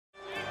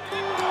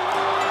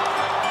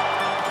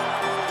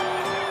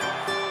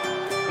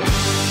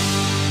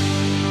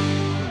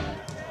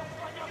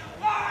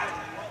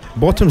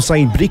Bottom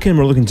side Brechin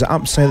were looking to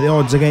upset the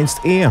odds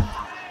against Ayr.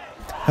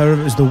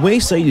 However, it was the away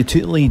side who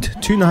took the lead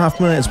 2.5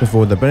 minutes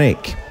before the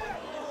break.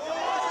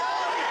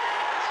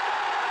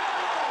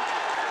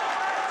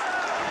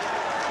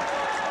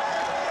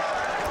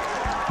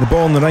 The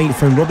ball on the right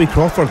found Robbie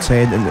Crawford's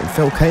head, and it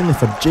fell kindly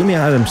for Jamie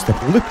Adams to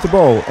loop the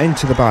ball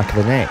into the back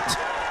of the net.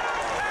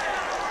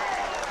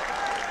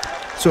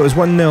 So it was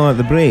 1-0 at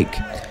the break,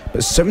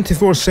 but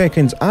 74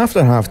 seconds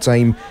after half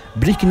time,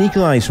 Brechin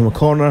equalised from a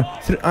corner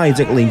through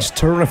Isaac Layne's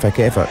terrific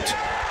effort.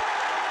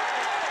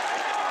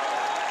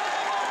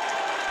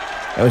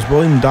 It was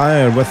William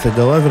Dyer with the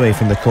delivery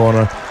from the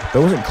corner, but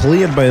it wasn't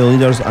cleared by the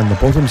leaders, and the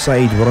bottom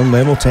side were on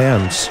level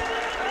terms.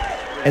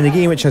 In a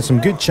game which had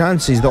some good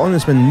chances, the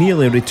Honestmen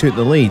nearly retook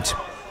the lead.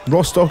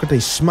 Ross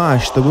Docherty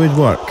smashed the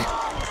woodwork.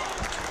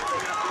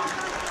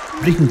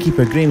 Brechin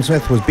keeper Graham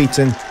Smith was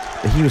beaten,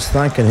 but he was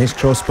thanking his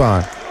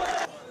crossbar.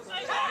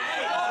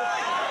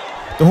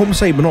 The home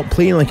side were not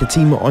playing like a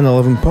team on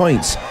 11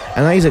 points,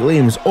 and Isaac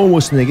Layne was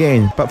almost in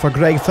again, but for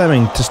Greg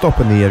Fleming to stop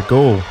in the Ayr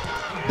goal.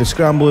 The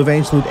scramble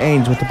eventually would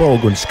end with the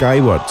ball going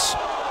skywards.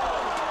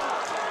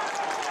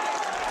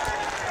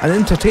 An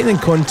entertaining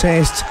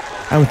contest,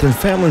 and with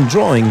Dunfermline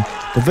drawing,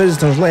 the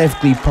visitors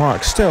left Glebe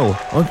Park still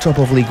on top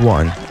of League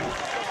One.